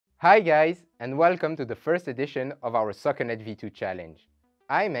Hi guys, and welcome to the first edition of our SoccerNet V2 challenge.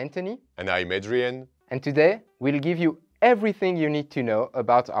 I'm Anthony. And I'm Adrien. And today we'll give you everything you need to know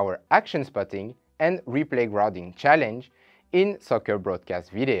about our action spotting and replay grounding challenge in soccer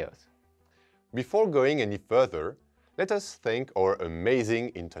broadcast videos. Before going any further, let us thank our amazing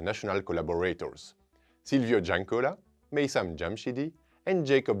international collaborators, Silvio Giancola, Meisam and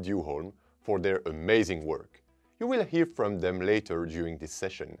Jacob Dueholm, for their amazing work. You will hear from them later during this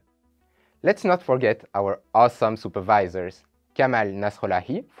session. Let's not forget our awesome supervisors, Kamal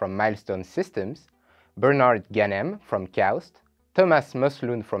Nasrollahi from Milestone Systems, Bernard Ghanem from KAUST, Thomas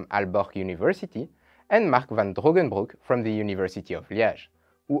Moeslund from Aalborg University, and Marc van Droogenbroeck from the University of Liège,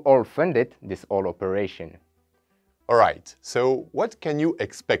 who all funded this whole operation. Alright, so what can you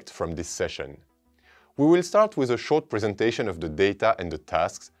expect from this session? We will start with a short presentation of the data and the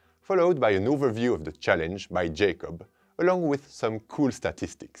tasks, followed by an overview of the challenge by Jacob, along with some cool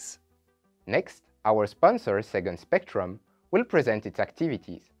statistics. Next, our sponsor, Second Spectrum, will present its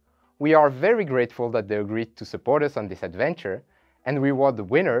activities. We are very grateful that they agreed to support us on this adventure and reward the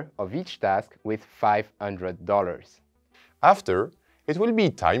winner of each task with $500. After, it will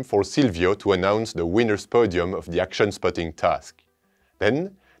be time for Silvio to announce the winner's podium of the action spotting task.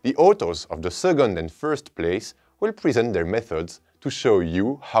 Then, the authors of the second and first place will present their methods to show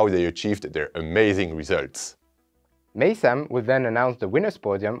you how they achieved their amazing results. Meisam will then announce the winner's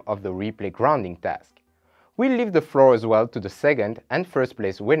podium of the replay grounding task. We'll leave the floor as well to the second and first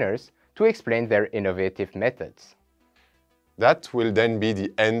place winners to explain their innovative methods. That will then be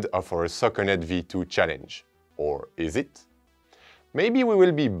the end of our SoccerNet V2 challenge. Or is it? Maybe we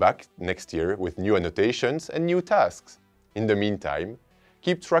will be back next year with new annotations and new tasks. In the meantime,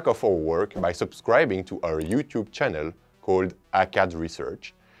 keep track of our work by subscribing to our YouTube channel called ACAD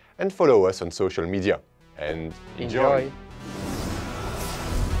Research and follow us on social media. And enjoy!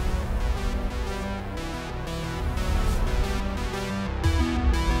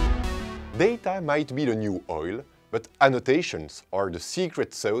 Data might be the new oil, but annotations are the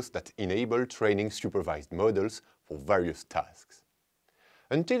secret sauce that enable training supervised models for various tasks.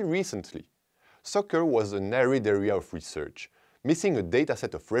 Until recently, soccer was an arid area of research, missing a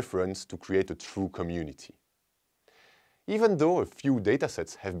dataset of reference to create a true community. Even though a few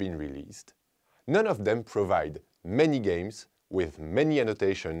datasets have been released, none of them provide many games with many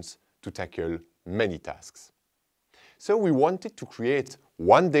annotations to tackle many tasks. So we wanted to create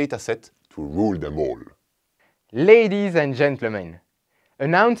one dataset to rule them all. Ladies and gentlemen,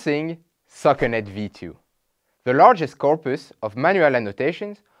 announcing SoccerNet V2, the largest corpus of manual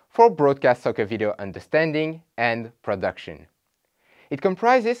annotations for broadcast soccer video understanding and production. It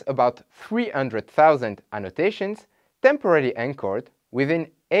comprises about 300,000 annotations temporarily anchored within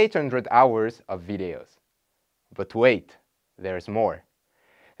 800 hours of videos. But wait, there's more.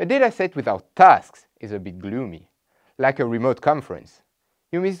 A dataset without tasks is a bit gloomy, like a remote conference.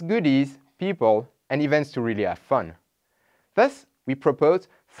 You miss goodies, people, and events to really have fun. Thus, we propose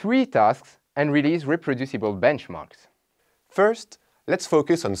 3 tasks and release reproducible benchmarks. First, let's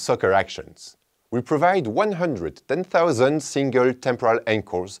focus on soccer actions. We provide 110,000 single temporal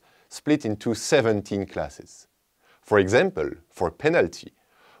anchors split into 17 classes. For example, for penalty,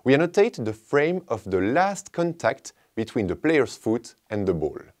 we annotate the frame of the last contact between the player's foot and the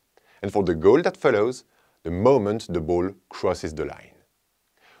ball. And for the goal that follows, the moment the ball crosses the line.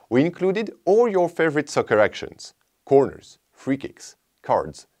 We included all your favorite soccer actions: corners, free kicks,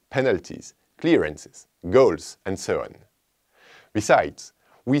 cards, penalties, clearances, goals, and so on. Besides,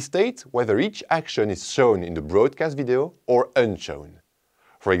 we state whether each action is shown in the broadcast video or unshown.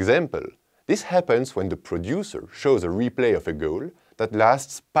 For example, this happens when the producer shows a replay of a goal that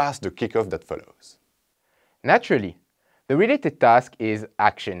lasts past the kickoff that follows. Naturally, the related task is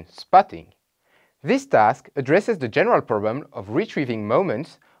action spotting. This task addresses the general problem of retrieving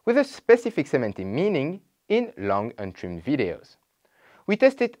moments with a specific semantic meaning in long untrimmed videos. We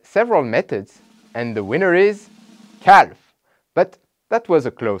tested several methods, and the winner is Calf. But that was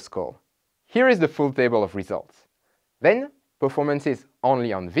a close call. Here is the full table of results. Then, performances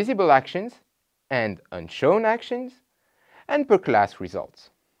only on visible actions and unshown actions, and per class results.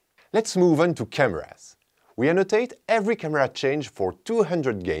 Let's move on to cameras. We annotate every camera change for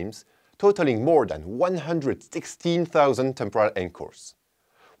 200 games, totaling more than 116,000 temporal anchors.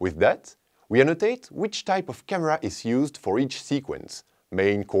 With that, we annotate which type of camera is used for each sequence,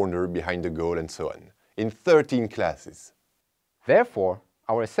 main, corner, behind the goal, and so on, in 13 classes. Therefore,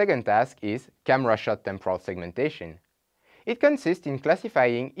 our second task is camera shot temporal segmentation. It consists in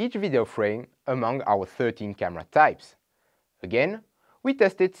classifying each video frame among our 13 camera types. Again, we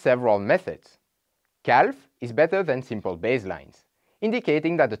tested several methods. CALF is better than simple baselines.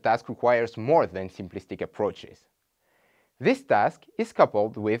 indicating that the task requires more than simplistic approaches. This task is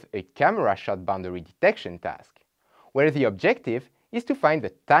coupled with a camera shot boundary detection task, where the objective is to find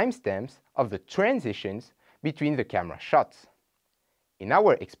the timestamps of the transitions between the camera shots. In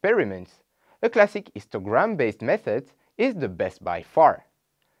our experiments, a classic histogram-based method is the best by far.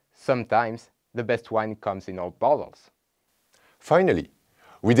 Sometimes, the best wine comes in old bottles. Finally,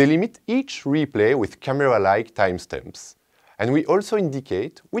 we delimit each replay with camera-like timestamps, and we also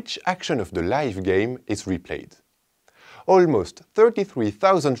indicate which action of the live game is replayed. Almost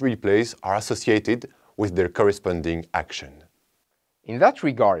 33,000 replays are associated with their corresponding action. In that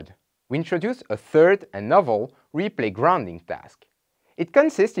regard, we introduce a third and novel replay grounding task. It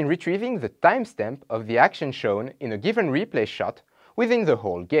consists in retrieving the timestamp of the action shown in a given replay shot within the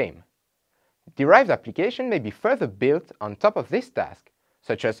whole game. Derived application may be further built on top of this task,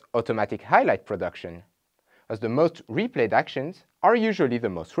 such as automatic highlight production, as the most replayed actions are usually the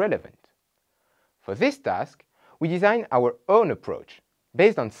most relevant. For this task, we design our own approach,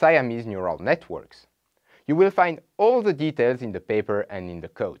 based on Siamese neural networks. You will find all the details in the paper and in the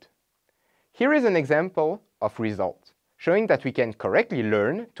code. Here is an example of result, showing that we can correctly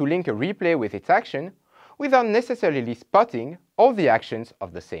learn to link a replay with its action without necessarily spotting all the actions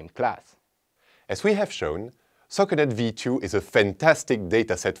of the same class. As we have shown, SoccerNet V2 is a fantastic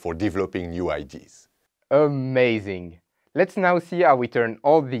dataset for developing new ideas. Amazing! Let's now see how we turn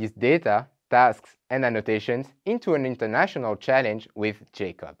all these data, tasks, and annotations into an international challenge with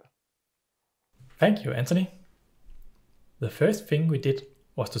Jacob. Thank you, Anthony. The first thing we did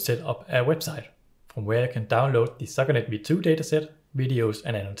was to set up a website from where you can download the SoccerNet V2 dataset, videos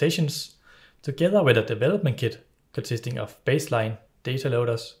and annotations, together with a development kit consisting of baseline, data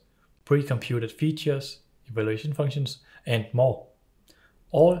loaders, pre-computed features, evaluation functions, and more,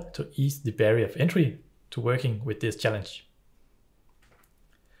 all to ease the barrier of entry to working with this challenge.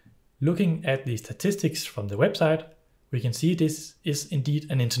 Looking at the statistics from the website, we can see this is indeed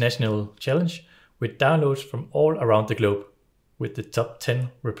an international challenge with downloads from all around the globe, with the top 10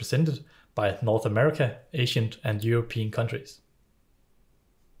 represented by North America, Asian and European countries.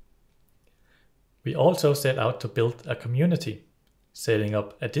 We also set out to build a community, setting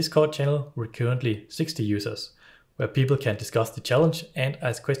up a Discord channel with currently 60 users, where people can discuss the challenge and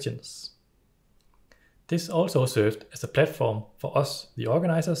ask questions. This also served as a platform for us, the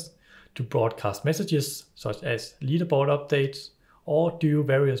organizers, to broadcast messages such as leaderboard updates or do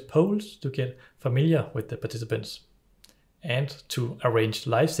various polls to get familiar with the participants, and to arrange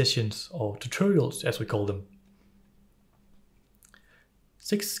live sessions or tutorials as we call them.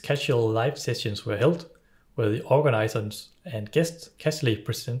 6 casual live sessions were held where the organizers and guests casually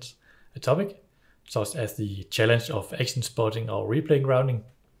present a topic such as the challenge of action spotting or replay grounding.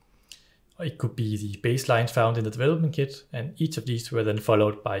 It could be the baselines found in the development kit, and each of these were then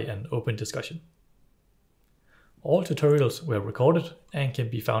followed by an open discussion. All tutorials were recorded and can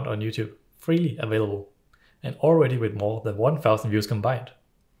be found on YouTube, freely available, and already with more than 1,000 views combined.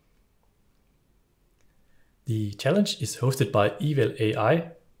 The challenge is hosted by Eval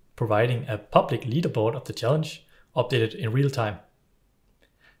AI, providing a public leaderboard of the challenge, updated in real time.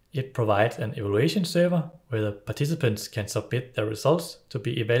 It provides an evaluation server where the participants can submit their results to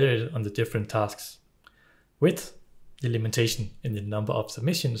be evaluated on the different tasks, with the limitation in the number of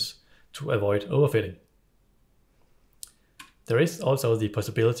submissions to avoid overfitting. There is also the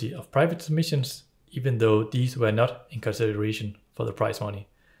possibility of private submissions, even though these were not in consideration for the prize money,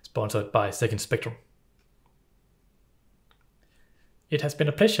 sponsored by Second Spectrum. It has been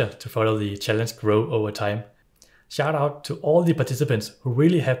a pleasure to follow the challenge grow over time. Shout out to all the participants who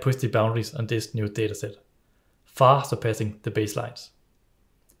really have pushed the boundaries on this new dataset, far surpassing the baselines.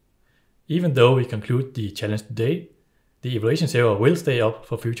 Even though we conclude the challenge today, the evaluation server will stay up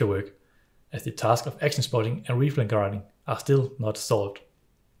for future work, as the task of action spotting and replay grounding are still not solved.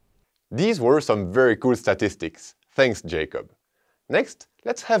 These were some very cool statistics. Thanks, Jacob. Next,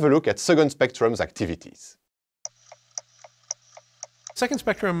 let's have a look at Second Spectrum's activities. Second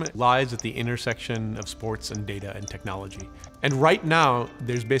Spectrum lies at the intersection of sports and data and technology. And right now,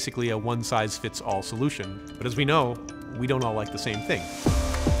 there's basically a one-size-fits-all solution. But as we know, we don't all like the same thing.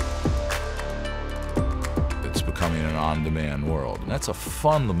 It's becoming an on-demand world. And that's a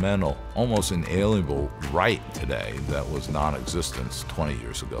fundamental, almost inalienable right today that was non-existent 20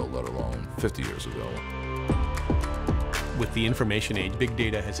 years ago, let alone 50 years ago. With the information age, big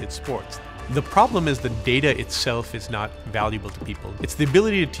data has hit sports. The problem is the data itself is not valuable to people. It's the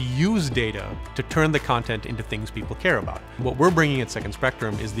ability to use data to turn the content into things people care about. What we're bringing at Second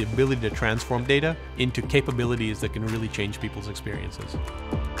Spectrum is the ability to transform data into capabilities that can really change people's experiences.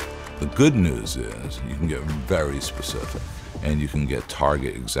 The good news is you can get very specific. and you can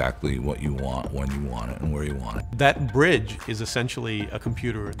target exactly what you want, when you want it, and where you want it. That bridge is essentially a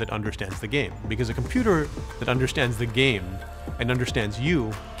computer that understands the game, because a computer that understands the game and understands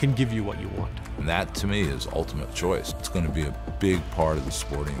you can give you what you want. And that, to me, is ultimate choice. It's going to be a big part of the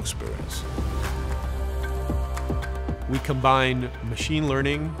sporting experience. We combine machine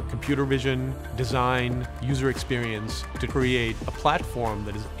learning, computer vision, design, user experience to create a platform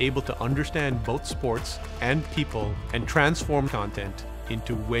that is able to understand both sports and people and transform content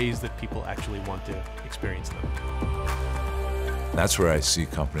into ways that people actually want to experience them. That's where I see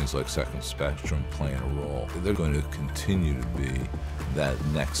companies like Second Spectrum playing a role. They're going to continue to be that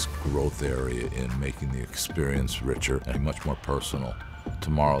next growth area in making the experience richer and much more personal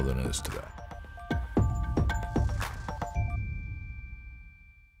tomorrow than it is today.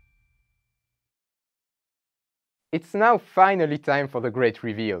 It's now finally time for the great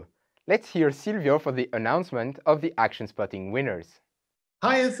reveal. Let's hear Silvio for the announcement of the Action Spotting winners.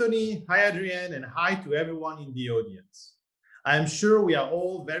 Hi Anthony, hi Adrien, and hi to everyone in the audience. I am sure we are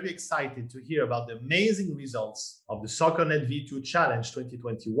all very excited to hear about the amazing results of the SoccerNet V2 Challenge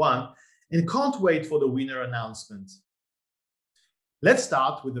 2021 and can't wait for the winner announcement. Let's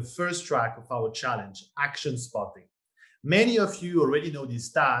start with the first track of our challenge, Action Spotting. Many of you already know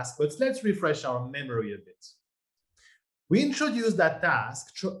this task, but let's refresh our memory a bit. We introduced that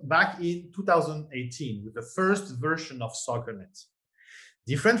task back in 2018 with the first version of SoccerNet.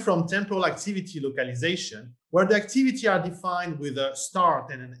 Different from temporal activity localization, where the activity are defined with a start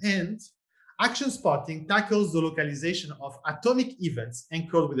and an end, Action Spotting tackles the localization of atomic events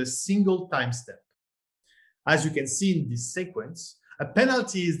encoded with a single time step. As you can see in this sequence, a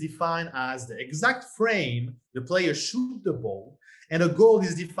penalty is defined as the exact frame the player shoots the ball, and a goal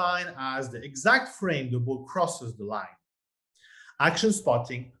is defined as the exact frame the ball crosses the line. Action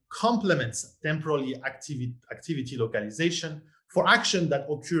Spotting complements temporally activity localization for action that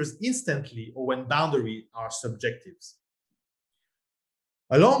occurs instantly or when boundaries are subjectives.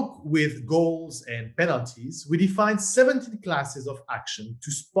 Along with goals and penalties, we define 17 classes of action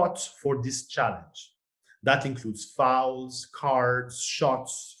to spot for this challenge. That includes fouls, cards,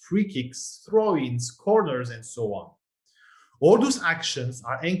 shots, free kicks, throw-ins, corners, and so on. All those actions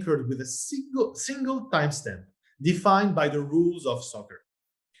are anchored with a single timestamp defined by the rules of soccer.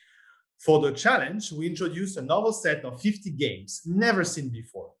 For the challenge, we introduced a novel set of 50 games never seen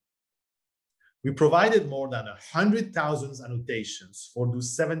before. We provided more than 100,000 annotations for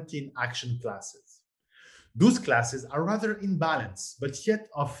those 17 action classes. Those classes are rather imbalanced, but yet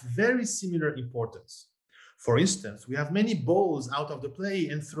of very similar importance. For instance, we have many balls out of the play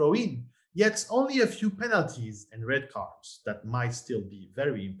and throw in, yet only a few penalties and red cards that might still be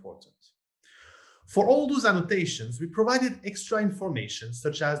very important. For all those annotations, we provided extra information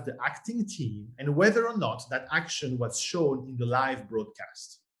such as the acting team and whether or not that action was shown in the live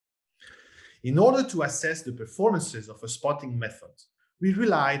broadcast. In order to assess the performances of a spotting method, we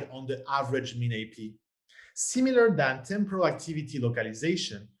relied on the average mean AP. Similar than temporal activity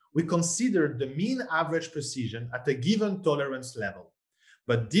localization, we considered the mean average precision at a given tolerance level,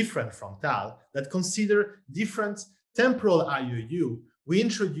 but different from TAL that consider different temporal IUU, we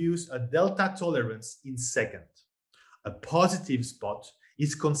introduce a delta tolerance in second. A positive spot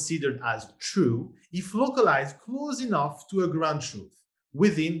is considered as true if localized close enough to a ground truth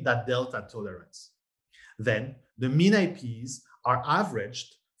within that delta tolerance. Then the mean IPs are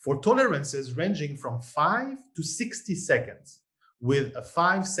averaged for tolerances ranging from 5 to 60 seconds with a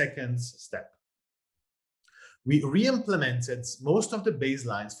 5 seconds step. We re-implemented most of the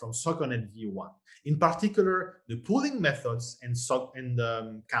baselines from SoccerNet V1, in particular the pooling methods and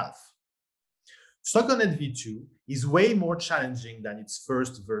CALF. SoccerNet V2 is way more challenging than its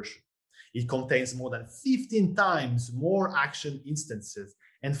first version. It contains more than 15 times more action instances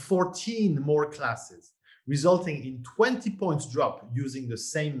and 14 more classes, resulting in 20 points drop using the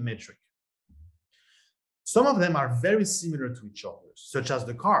same metric. Some of them are very similar to each other, such as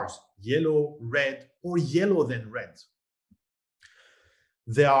the cars, yellow, red, or yellow then red.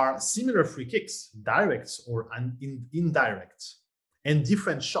 There are similar free kicks, directs or indirect, and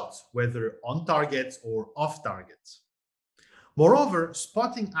different shots, whether on target or off target. Moreover,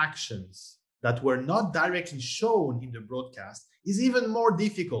 spotting actions that were not directly shown in the broadcast is even more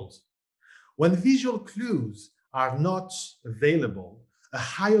difficult. When visual clues are not available, a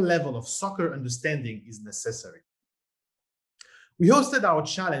higher level of soccer understanding is necessary. We hosted our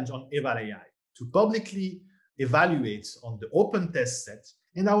challenge on Eval.ai to publicly evaluate on the open test set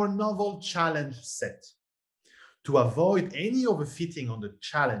and our novel challenge set. To avoid any overfitting on the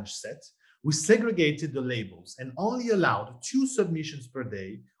challenge set, we segregated the labels and only allowed 2 submissions per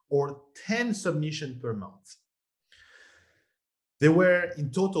day or 10 submissions per month. There were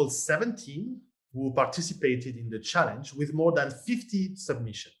in total 17 who participated in the challenge with more than 50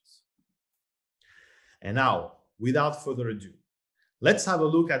 submissions. And now, without further ado, let's have a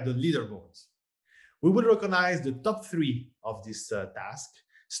look at the leaderboard. We will recognize the top 3 of this task,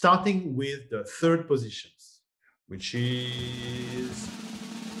 starting with the 3rd positions, which is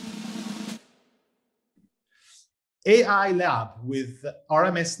AI Lab with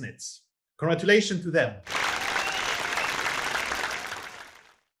RMSNet. Congratulations to them.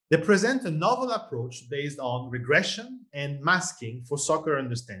 They present a novel approach based on regression and masking for soccer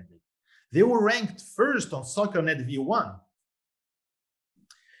understanding. They were ranked first on SoccerNet V1.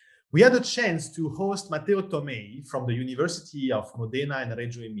 We had a chance to host Matteo Tomei from the University of Modena and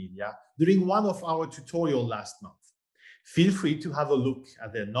Reggio Emilia during one of our tutorials last month. Feel free to have a look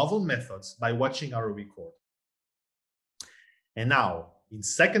at their novel methods by watching our record. And now, in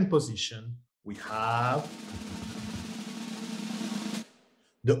 2nd position, we have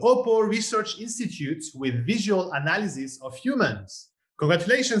the Oppo Research Institute with visual analysis of humans.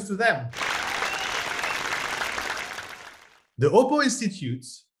 Congratulations to them. The Oppo Institute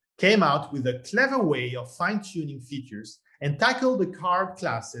came out with a clever way of fine-tuning features and tackled the card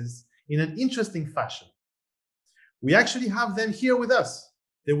classes in an interesting fashion. We actually have them here with us.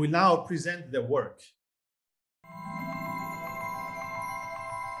 They will now present their work.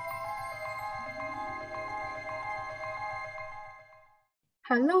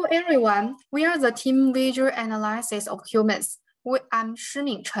 Hello everyone, we are the team visual analysis of humans. I'm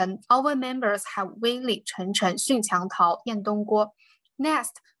Shiming Chen. Our members have Wei Li, Chen Chen, Xun Qiangtao, Yan Dongguo.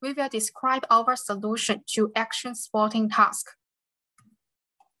 Next, we will describe our solution to action spotting task.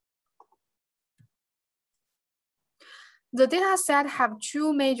 The dataset have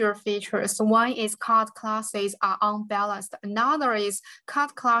 2 major features. One is card classes are unbalanced. Another is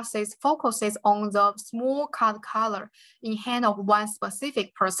card classes focuses on the small card color in hand of one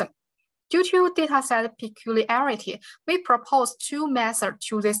specific person. Due to dataset peculiarity, we propose 2 methods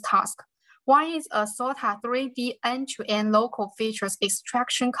to this task. One is a SOTA 3D end-to-end local features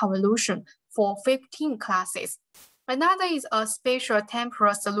extraction convolution for 15 classes. Another is a spatial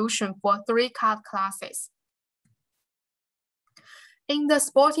temporal solution for 3 card classes. In the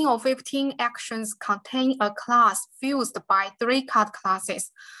spotting of 15 actions contain a class fused by 3 card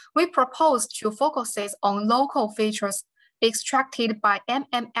classes, we propose to focus on local features extracted by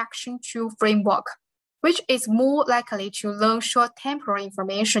Action2 framework, which is more likely to learn short temporal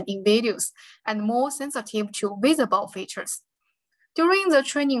information in videos and more sensitive to visible features. During the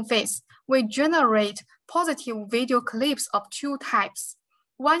training phase, we generate positive video clips of 2 types.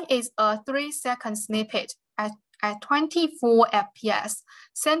 One is a 3-second snippet at 24 FPS,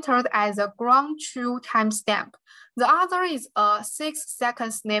 centered at the ground truth timestamp. The other is a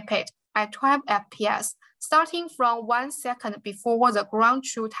 6-second snippet at 12 FPS, starting from 1 second before the ground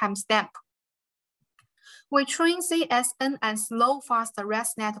truth timestamp. We train CSN and slow fast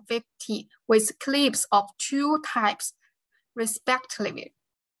ResNet 50 with clips of 2 types, respectively.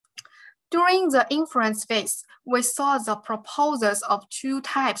 During the inference phase, we saw the proposals of 2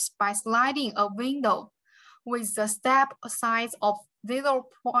 types by sliding a window with the step size of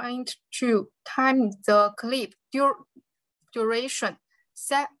 0.2 times the clip duration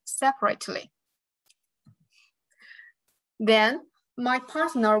separately. Then, my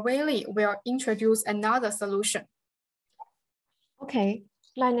partner Wei Li will introduce another solution. Okay,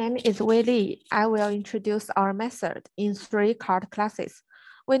 my name is Wei Li. I will introduce our method in 3 card classes.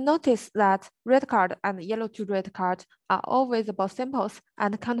 We notice that red card and yellow to red card are all visible samples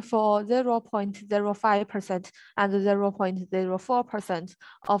and account for 0.05% and 0.04%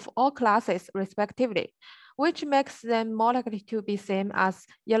 of all classes respectively, which makes them more likely to be same as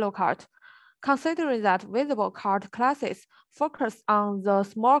yellow card. Considering that visible card classes focus on the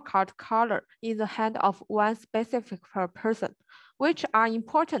small card color in the hand of one specific person, which are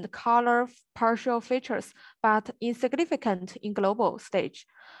important color partial features but insignificant in global stage.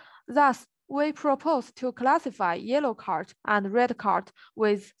 Thus, we propose to classify yellow card and red card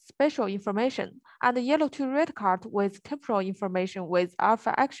with spatial information and yellow to red card with temporal information with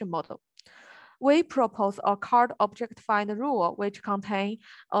alpha action model. We propose a card object find rule which contain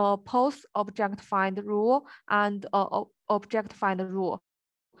a post object find rule and a object find rule,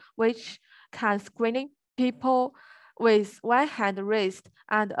 which can screening people with one hand raised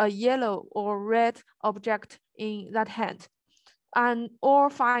and a yellow or red object in that hand, and or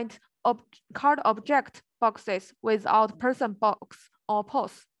find card object boxes without person box or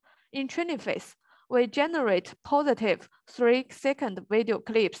pose. In training phase, we generate positive 3-second video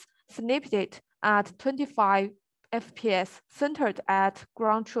clips snippeted at 25 FPS centered at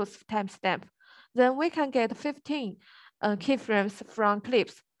ground truth timestamp. Then we can get 15 keyframes from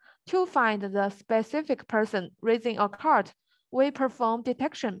clips. To find the specific person raising a card, we perform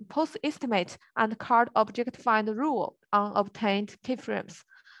detection, post-estimate, and card object find rule on obtained keyframes.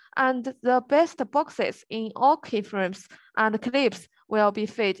 And the best boxes in all keyframes and clips will be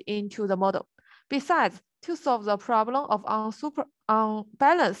fed into the model. Besides, to solve the problem of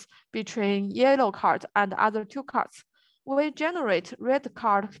unbalance between yellow card and other two cards, we generate red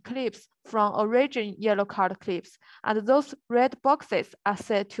card clips from origin yellow card clips, and those red boxes are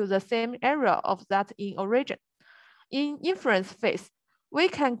set to the same area of that in origin. In inference phase, we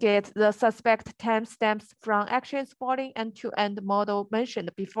can get the suspect timestamps from action spotting end-to-end model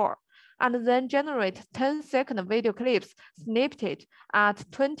mentioned before, and then generate 10-second video clips snipped at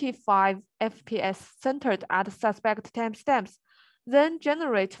 25 FPS centered at suspect timestamps, then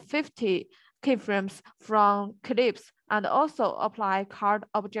generate 50 keyframes from clips and also apply card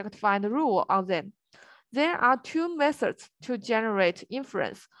object find rule on them. There are two methods to generate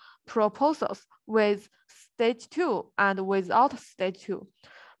inference proposals with stage 2 and without stage 2.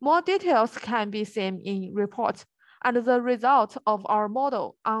 More details can be seen in report, and the result of our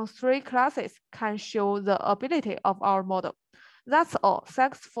model on 3 classes can show the ability of our model. That's all.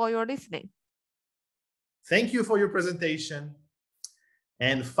 Thanks for your listening. Thank you for your presentation.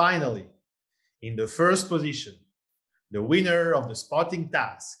 And finally, in the first position, the winner of the spotting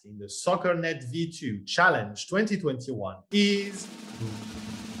task in the SoccerNet V2 Challenge 2021 is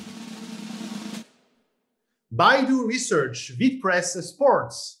Baidu Research VidPress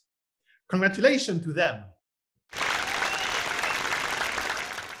Sports. Congratulations to them.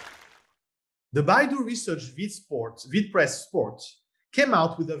 The Baidu Research VidPress Sports came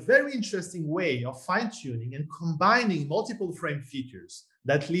out with a very interesting way of fine-tuning and combining multiple frame features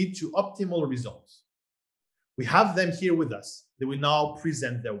that lead to optimal results. We have them here with us. They will now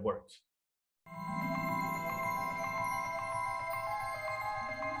present their work.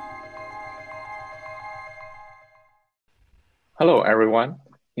 Hello, everyone.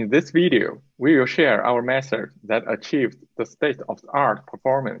 In this video, we will share our method that achieved the state-of-the-art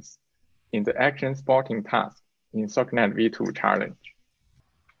performance in the action spotting task in SoccerNet V2 challenge.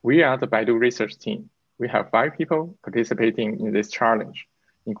 We are the Baidu research team. We have 5 people participating in this challenge,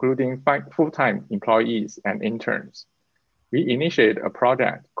 including 5 full-time employees and interns. We initiated a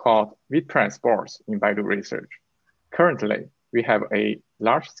project called VidPress Sports in Baidu Research. Currently, we have a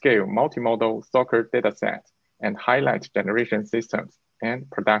large-scale multimodal soccer dataset and highlight generation systems and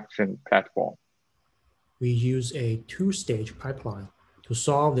production platform. We use a 2-stage pipeline to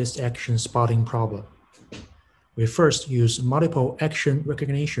solve this action spotting problem. We first use multiple action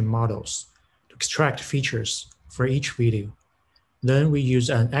recognition models to extract features for each video. Then we use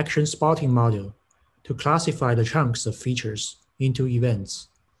an action spotting module to classify the chunks of features into events.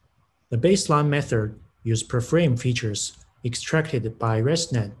 The baseline method uses per frame features extracted by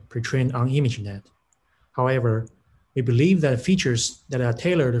ResNet pre-trained on ImageNet. However, we believe that features that are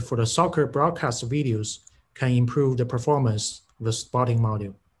tailored for the soccer broadcast videos can improve the performance of the spotting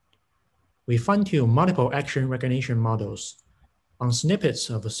module. We fine-tune multiple action recognition models on snippets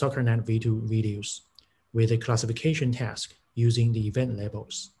of SoccerNet V2 videos with a classification task using the event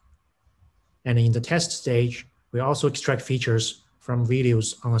labels. And in the test stage, we also extract features from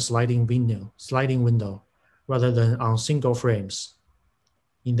videos on a sliding window rather than on single frames.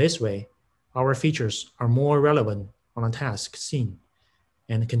 In this way, our features are more relevant on a task seen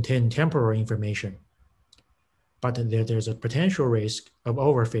and contain temporal information. But there's a potential risk of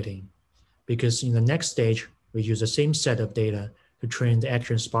overfitting, because in the next stage, we use the same set of data to train the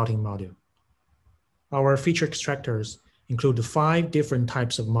action spotting module. Our feature extractors include 5 different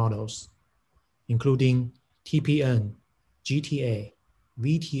types of models, including TPN, GTA,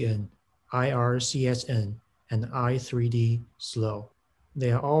 VTN, IRCSN, and i3D Slow.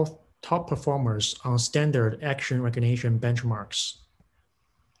 They are all top performers on standard action recognition benchmarks.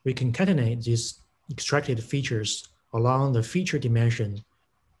 We concatenate these extracted features along the feature dimension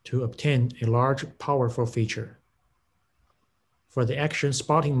to obtain a large, powerful feature. For the action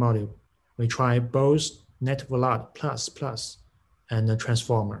spotting module, we try both NetVLAD++ and the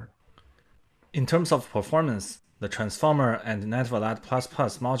transformer. In terms of performance, the transformer and NetVLAD++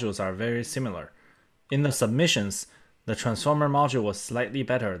 modules are very similar. In the submissions, the transformer module was slightly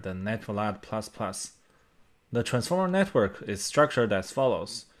better than NetVLAD++. The transformer network is structured as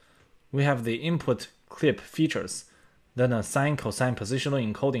follows. We have the input clip features, then a sine-cosine positional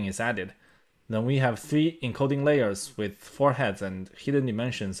encoding is added. Then we have 3 encoding layers with 4 heads and hidden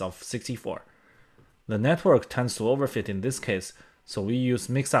dimensions of 64. The network tends to overfit in this case, so we use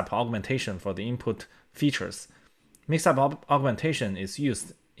mix-up augmentation for the input features. Mix-up augmentation is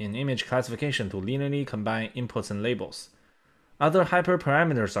used in image classification to linearly combine inputs and labels. Other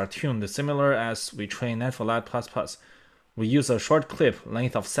hyperparameters are tuned similar as we train Nasrollahi++. We use a short clip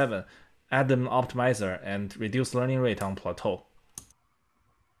length of 7, add them optimizer, and reduce learning rate on plateau.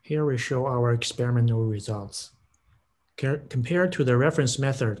 Here we show our experimental results. Compared to the reference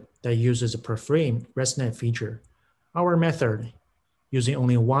method that uses a per frame ResNet feature, our method, using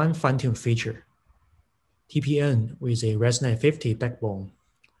only one fine-tuned feature, TPN with a ResNet 50 backbone,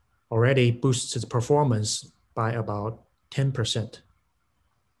 already boosts its performance by about 10%.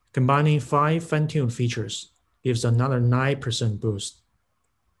 Combining 5 fine-tuned features gives another 9% boost.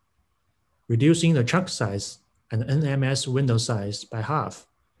 Reducing the chunk size and NMS window size by half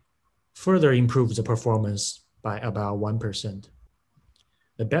further improves the performance by about 1%.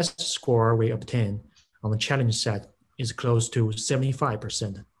 The best score we obtain on the challenge set is close to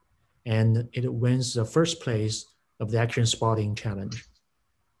 75%, and it wins the first place of the action spotting challenge.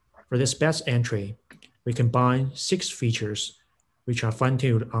 For this best entry, we combine 6 features which are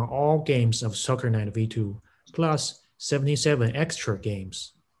fine-tuned on all games of SoccerNet V2, plus 77 extra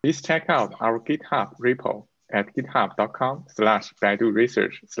games. Please check out our GitHub repo at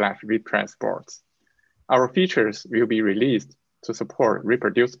github.com/baiduresearch/VPressSports. Our features will be released to support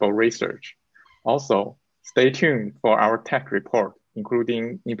reproducible research. Also, stay tuned for our tech report,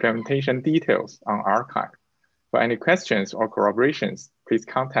 including implementation details on archive. For any questions or corroborations, please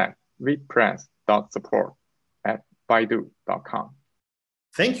contact vpress.support@baidu.com.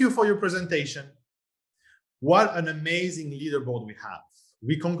 Thank you for your presentation. What an amazing leaderboard we have.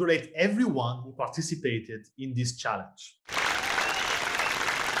 We congratulate everyone who participated in this challenge.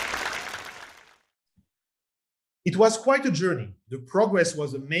 It was quite a journey. The progress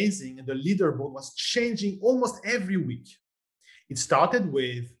was amazing and the leaderboard was changing almost every week. It started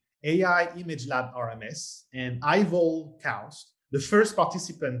with AI Image Lab RMS and Ivol Kaust, the first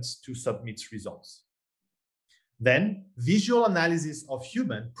participants to submit results. Then Visual Analysis of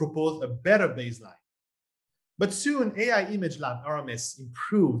Human proposed a better baseline. But soon AI Image Lab RMS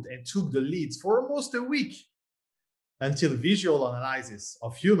improved and took the lead for almost a week until Visual Analysis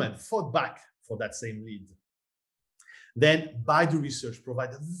of Human fought back for that same lead. Then Baidu Research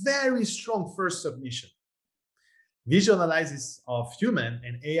provided a very strong first submission. Visual Analysis of Human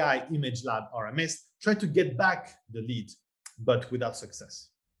and AI Image Lab RMS tried to get back the lead, but without success.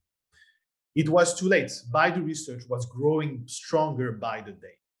 It was too late. Baidu Research was growing stronger by the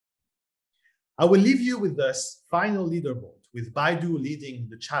day. I will leave you with this final leaderboard, with Baidu leading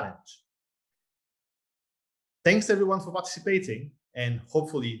the challenge. Thanks everyone for participating, and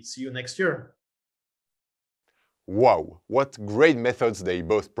hopefully see you next year. Wow, what great methods they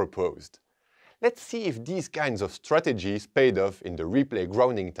both proposed. Let's see if these kinds of strategies paid off in the replay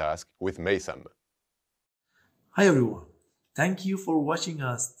grounding task with Meisam. Hi everyone, thank you for watching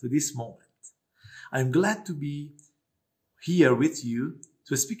us to this moment. I'm glad to be here with you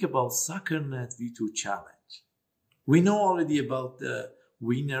to speak about SoccerNet V2 challenge. We know already about the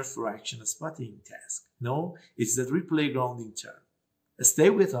winner for action spotting task. No, it's the replay grounding turn. Stay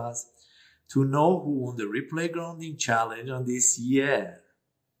with us to know who won the replay grounding challenge on this year.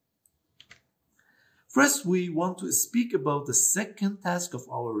 First, we want to speak about the second task of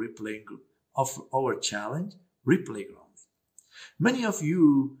our challenge, replay grounding. Many of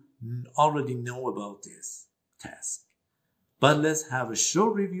you already know about this task, but let's have a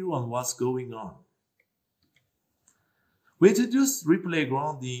short review on what's going on. We introduced replay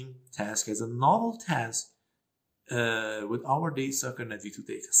grounding task as a novel task with our SoccerNet V2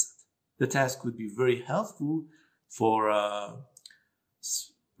 dataset. The task could be very helpful for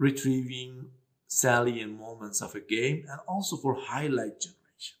retrieving salient moments of a game and also for highlight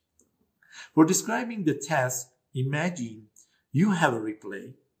generation. For describing the task, imagine you have a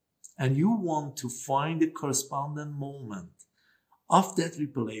replay and you want to find the corresponding moment of that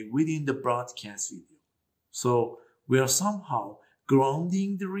replay within the broadcast video. So we are somehow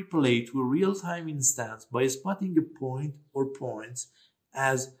grounding the replay to a real-time instance by spotting a point or points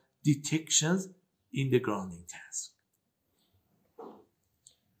as detections in the grounding task.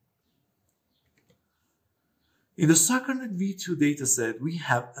 In the SoccerNet V2 dataset, we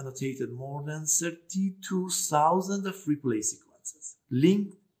have annotated more than 32,000 of replay sequences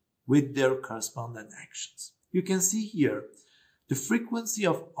linked with their corresponding actions. You can see here the frequency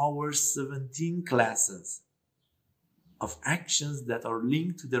of our 17 classes of actions that are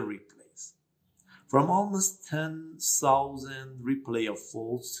linked to the replays, from almost 10,000 replay of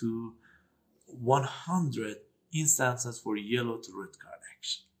falls to 100 instances for yellow to red card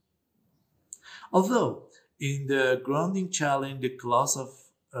action. Although in the grounding challenge, the class of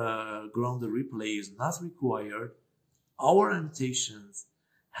grounded replay is not required, our annotations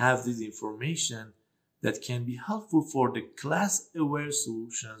have this information that can be helpful for the class-aware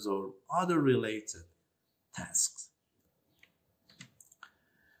solutions or other related tasks.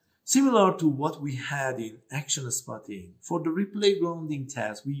 Similar to what we had in action spotting, for the replay grounding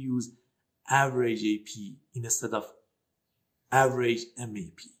task, we use average AP instead of average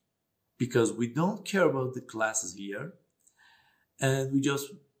MAP because we don't care about the classes here and we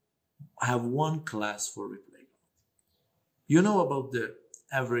just have one class for replay grounding. You know about the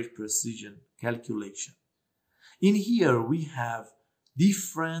average precision calculation. In here, we have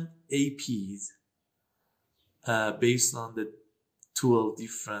different APs based on the 12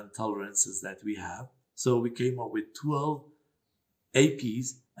 different tolerances that we have. So we came up with 12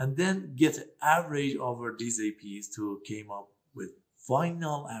 APs and then get an average over these APs to came up with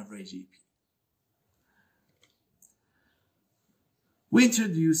final average AP. We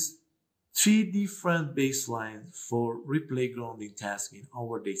introduced 3 different baselines for replay grounding tasks in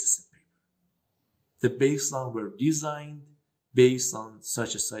our dataset paper. The baselines were designed based on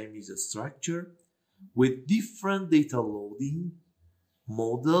such a Siamese structure with different data loading,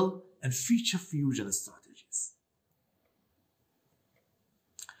 model, and feature fusion strategies.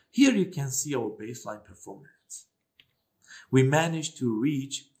 Here you can see our baseline performance. We managed to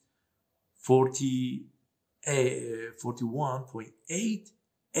reach 41.8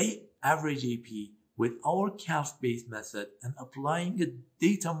 average AP with our calf-based method and applying a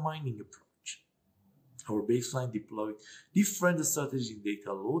data mining approach. Our baseline deployed different strategies in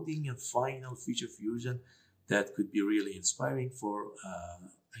data loading and final feature fusion that could be really inspiring for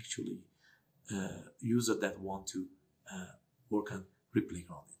users that want to work on replay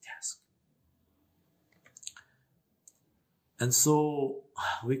grounding tasks. And so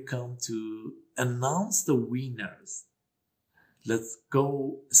we come to announce the winners. Let's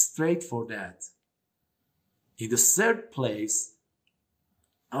go straight for that. In the 3rd place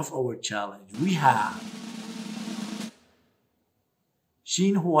of our challenge, we have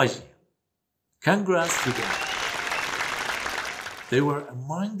Shin Huajian. Congrats to them. They were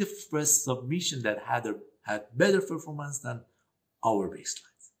among the first submissions that had better performance than our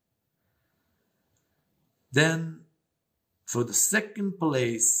baselines. Then, for the 2nd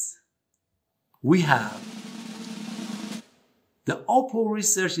place, we have the Oppo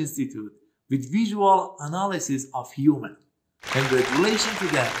Research Institute with visual analysis of human. Congratulations to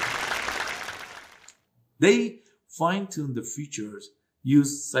them. They fine-tuned the features,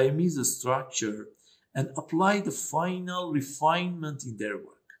 used Siamese structure, and applied the final refinement in their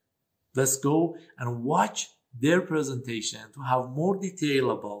work. Let's go and watch their presentation to have more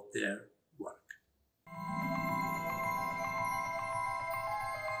detail about their work.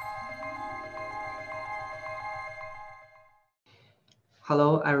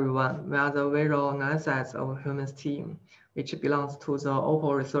 Hello everyone, we are the visual analysis of humans team, which belongs to the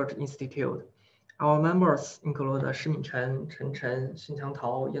Oppo Research Institute. Our members include Shi Minchen, Chen Chen, Xin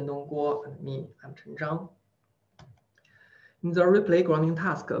Qiangtao, Yan Dongguo, and me, I'm Chen Zhang. In the replay grounding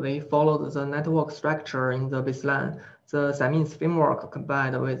task, we followed the network structure in the baseline, the Siamese framework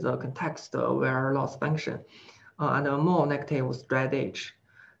combined with the context-aware loss function, and a more negative strategy.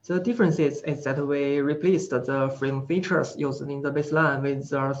 The difference is that we replaced the frame features used in the baseline with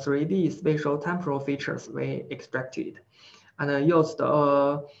the 3D spatial temporal features we extracted, and used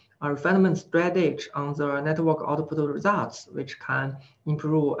a refinement strategy on the network output results, which can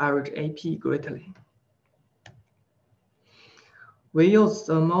improve average AP greatly. We use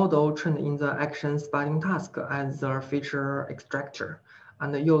the model trained in the action spotting task as the feature extractor,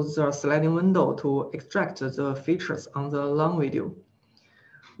 and use the sliding window to extract the features on the long video.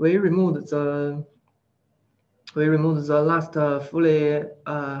 We removed the last fully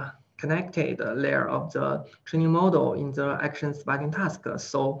connected layer of the training model in the action spotting task.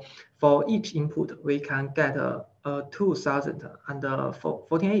 So for each input, we can get a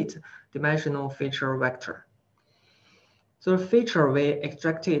 2048 dimensional feature vector. The feature we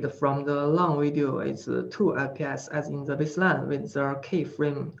extracted from the long video is 2 FPS as in the baseline with the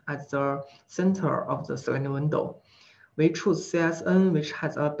keyframe at the center of the sliding window. We choose CSN, which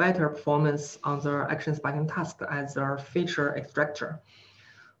has a better performance on the action spotting task as the feature extractor.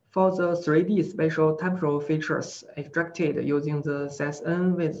 For the 3D spatial temporal features extracted using the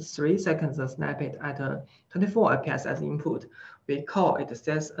CSN with 3 seconds snippet at 24 FPS as input, we call it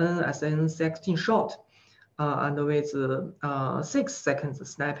CSN SN16 short. And with 6 seconds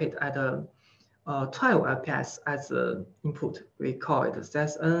snippet at 12 FPS as input, we call it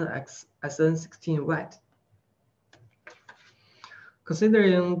SN16 wide.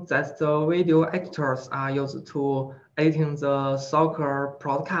 Considering that the video editors are used to editing the soccer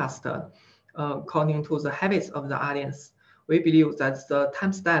broadcast according to the habits of the audience, we believe that the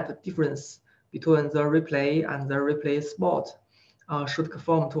time step difference between the replay and the replay spot should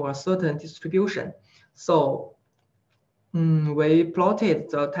conform to a certain distribution. So we plotted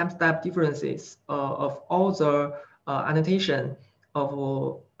the time step differences of all the annotation of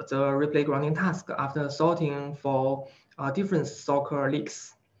the replay grounding task after sorting for different soccer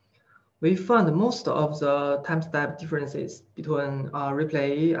leagues. We found most of the time step differences between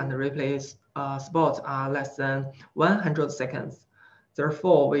replay and replay spot are less than 100 seconds.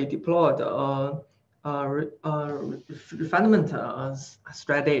 Therefore, we deployed a refinement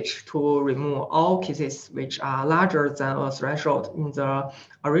strategy to remove all cases which are larger than a threshold in the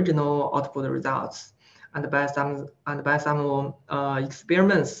original output results. And by some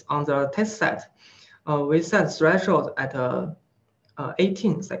experiments on the test set, we set threshold at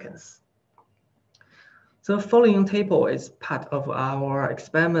 18 seconds. The following table is part of our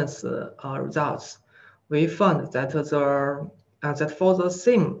experiments results. We found that that for the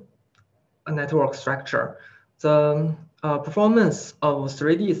same network structure, the performance of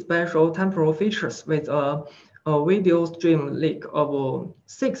 3D spatial temporal features with a video stream length of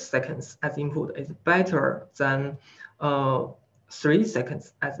 6 seconds as input is better than 3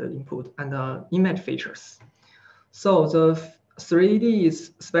 seconds as the input and image features. So the 3D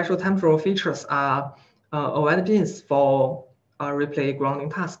spatial temporal features are advantages for replay grounding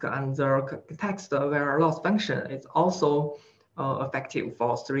task, and the text-aware loss function is also effective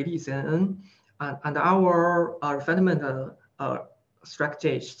for 3D CNN, and our refinement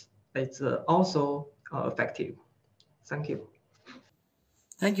strategy is also effective. Thank you.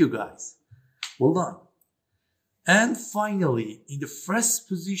 Thank you, guys. Well done. And finally, in the first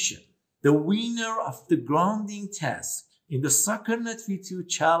position, the winner of the grounding task in the SoccerNet V2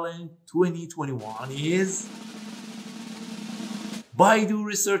 Challenge 2021 is Baidu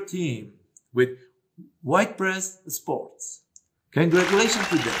Research Team with White Press Sports. Congratulations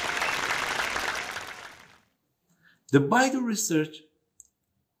to them. The Baidu Research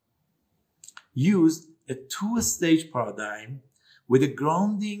used a two-stage paradigm with a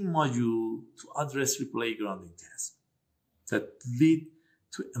grounding module to address replay grounding tasks that lead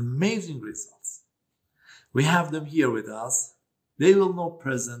to amazing results. We have them here with us. They will now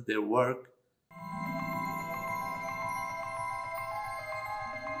present their work.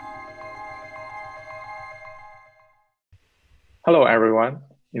 Hello everyone.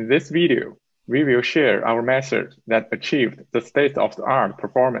 In this video, we will share our method that achieved the state-of-the-art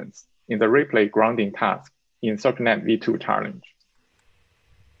performance in the replay grounding task in SoccerNet V2 Challenge.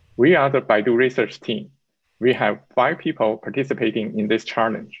 We are the Baidu research team. We have 5 people participating in this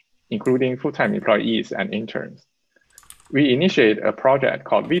challenge, including full-time employees and interns. We initiated a project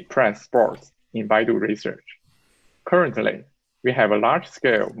called White Press Sports in Baidu Research. Currently, we have a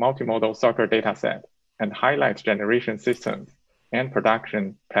large-scale multimodal soccer dataset and highlight generation systems and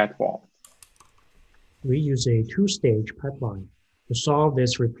production platforms. We use a two-stage pipeline to solve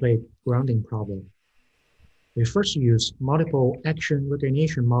this replay grounding problem. We first use multiple action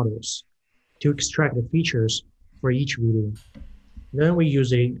recognition models to extract the features for each video. Then we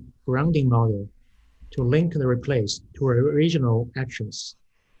use a grounding model to link the replays to original actions.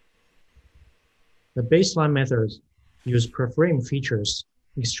 The baseline methods use per-frame features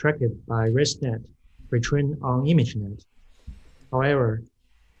extracted by ResNet retrained on ImageNet. However,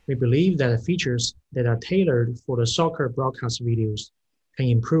 we believe that the features that are tailored for the soccer broadcast videos can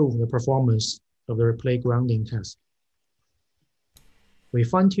improve the performance of the replay grounding task. We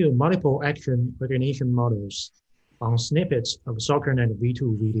fine-tune multiple action recognition models on snippets of SoccerNet V2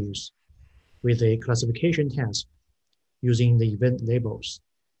 videos with a classification task using the event labels.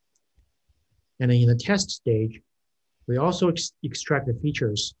 And in the test stage, we also extract the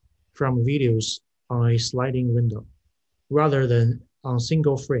features from videos on a sliding window rather than on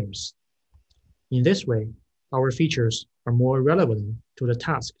single frames. In this way, our features are more relevant to the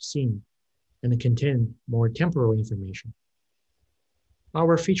task seen and contain more temporal information.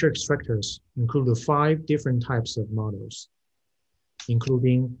 Our feature extractors include 5 different types of models,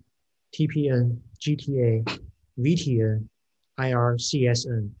 including TPN, GTA, VTN,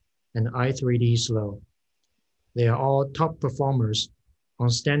 IRCSN, and i3D Slow. They are all top performers on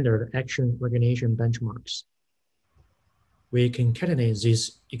standard action recognition benchmarks. We concatenate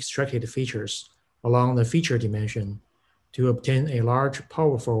these extracted features along the feature dimension to obtain a large,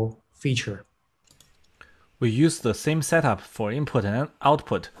 powerful feature. We use the same setup for input and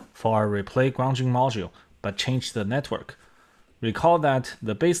output for our replay grounding module, but change the network. Recall that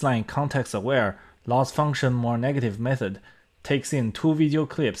the baseline context-aware loss function more negative method takes in 2 video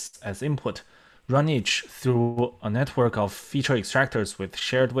clips as input, run each through a network of feature extractors with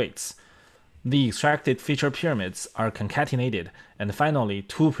shared weights. The extracted feature pyramids are concatenated, and finally,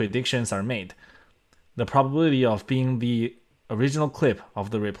 two predictions are made: the probability of being the original clip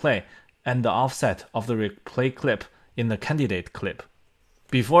of the replay and the offset of the replay clip in the candidate clip.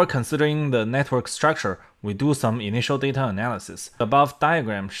 Before considering the network structure, we do some initial data analysis. The above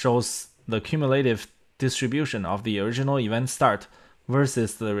diagram shows the cumulative distribution of the original event start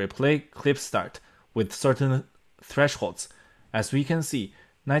versus the replay clip start with certain thresholds. As we can see,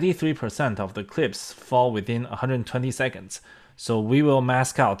 93% of the clips fall within 120 seconds, so we will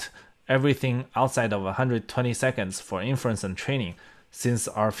mask out everything outside of 120 seconds for inference and training, since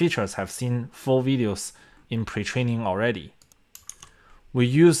our features have seen full videos in pre-training already. We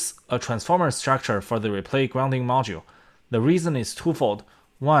use a transformer structure for the replay grounding module. The reason is twofold.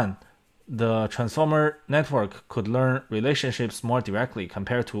 One, the transformer network could learn relationships more directly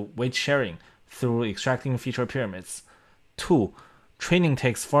compared to weight sharing through extracting feature pyramids. Two, training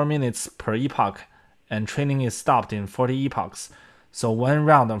takes 4 minutes per epoch, and training is stopped in 40 epochs, so one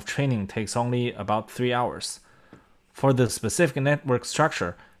round of training takes only about 3 hours. For the specific network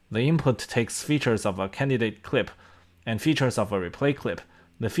structure, the input takes features of a candidate clip and features of a replay clip.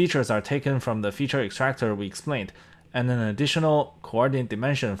 The features are taken from the feature extractor we explained, and an additional coordinate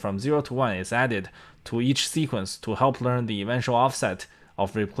dimension from 0 to 1 is added to each sequence to help learn the eventual offset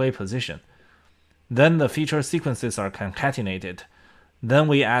of replay position. Then the feature sequences are concatenated. Then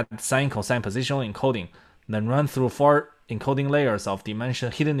we add sine-cosine positional encoding, then run through 4 encoding layers of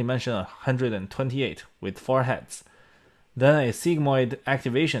hidden dimension 128 with 4 heads. Then a sigmoid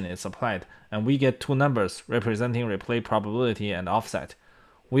activation is applied, and we get 2 numbers representing replay probability and offset.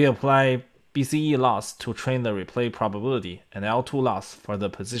 We apply BCE loss to train the replay probability and L2 loss for the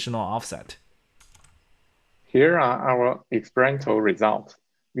positional offset. Here are our experimental results.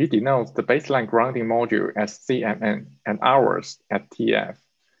 We denote the baseline grounding module as CMN and hours at TF.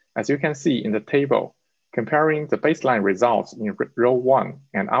 As you can see in the table, comparing the baseline results in row 1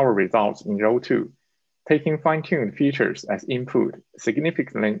 and our results in row 2, taking fine-tuned features as input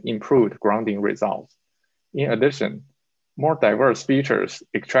significantly improved grounding results. In addition, more diverse features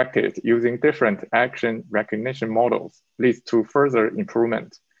extracted using different action recognition models leads to further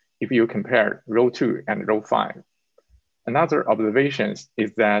improvement if you compare row 2 and row 5. Another observation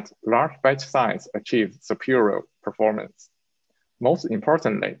is that large batch size achieves superior performance. Most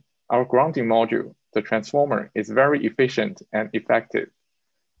importantly, our grounding module, the transformer, is very efficient and effective.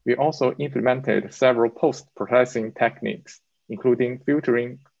 We also implemented several post-processing techniques, including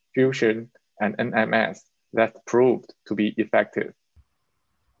filtering, fusion, and NMS that proved to be effective.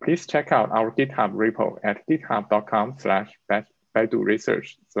 Please check out our GitHub repo at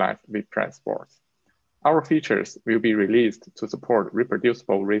github.com/baiduresearch/VipTransport. Our features will be released to support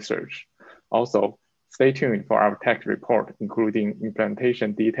reproducible research. Also, stay tuned for our tech report, including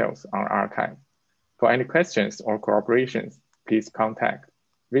implementation details on archive. For any questions or collaborations, please contact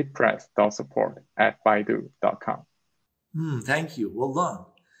vitpress.support@baidu.com. Thank you. Well done.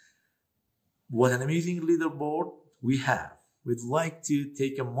 What an amazing leaderboard we have. We'd like to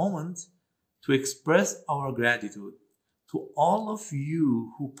take a moment to express our gratitude to all of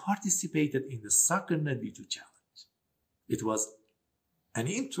you who participated in the SoccerNet V2 challenge. It was an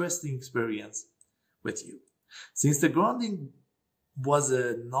interesting experience with you. Since the grounding was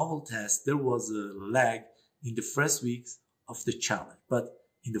a novel test, there was a lag in the first weeks of the challenge, but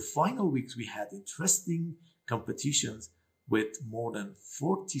in the final weeks we had interesting competitions with more than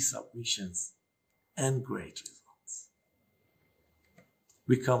 40 submissions and great results.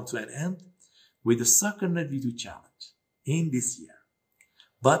 We come to an end with the SoccerNet V2 challenge in this year.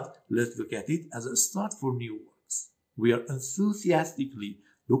 But let's look at it as a start for new works. We are enthusiastically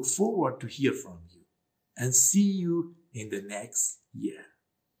look forward to hear from you and see you in the next year.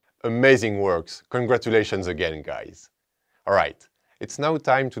 Amazing works. Congratulations again, guys. All right, it's now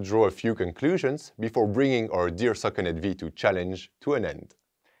time to draw a few conclusions before bringing our dear SoccerNet V2 challenge to an end.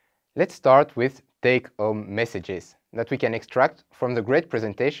 Let's start with take-home messages that we can extract from the great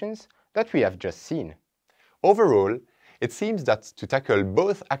presentations that we have just seen. Overall, it seems that to tackle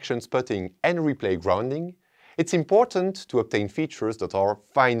both action spotting and replay grounding, it's important to obtain features that are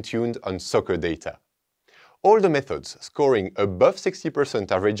fine-tuned on soccer data. All the methods scoring above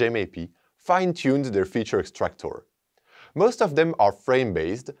 60% average MAP fine-tuned their feature extractor. Most of them are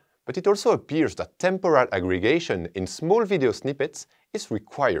frame-based, but it also appears that temporal aggregation in small video snippets is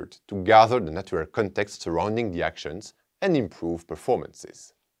required to gather the natural context surrounding the actions and improve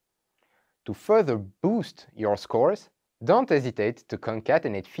performances. To further boost your scores, don't hesitate to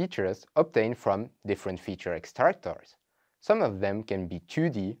concatenate features obtained from different feature extractors. Some of them can be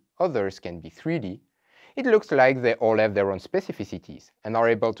 2D, others can be 3D. it looks like they all have their own specificities and are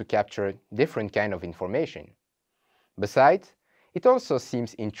able to capture different kind of information. Besides, it also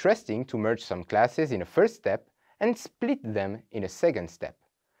seems interesting to merge some classes in a first step and split them in a second step.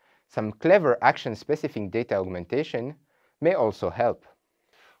 Some clever action-specific data augmentation may also help.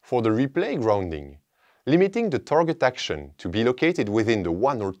 For the replay grounding, limiting the target action to be located within the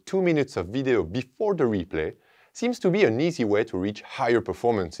 1 or 2 minutes of video before the replay seems to be an easy way to reach higher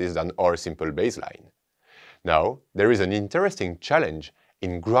performances than our simple baseline. Now, there is an interesting challenge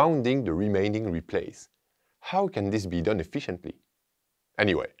in grounding the remaining replays. How can this be done efficiently?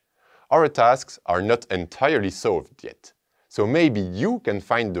 Anyway, our tasks are not entirely solved yet, so maybe you can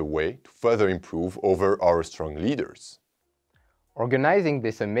find a way to further improve over our strong leaders. Organizing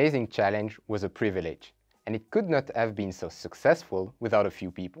this amazing challenge was a privilege, and it could not have been so successful without a few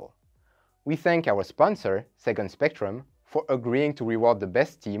people. We thank our sponsor, Second Spectrum, for agreeing to reward the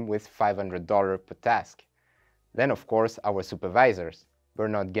best team with $500 per task. Then, of course, our supervisors,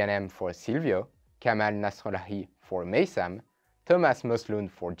 Bernard Ghanem for Silvio, Kamal Nasrollahi for Meisam, Thomas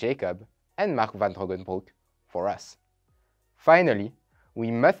Moeslund for Jacob, and Marc van Droogenbroeck for us. Finally, we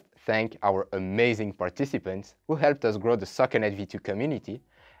must thank our amazing participants who helped us grow the SoccerNet V2 community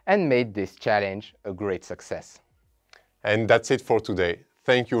and made this challenge a great success. And that's it for today.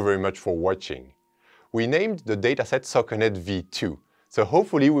 Thank you very much for watching. We named the dataset SoccerNet V2, so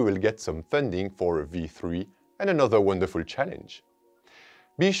hopefully we will get some funding for V3 and another wonderful challenge.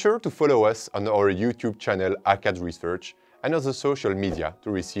 Be sure to follow us on our YouTube channel ACAD Research and other social media to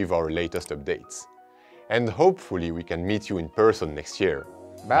receive our latest updates. And hopefully we can meet you in person next year.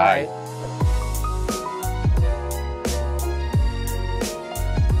 Bye.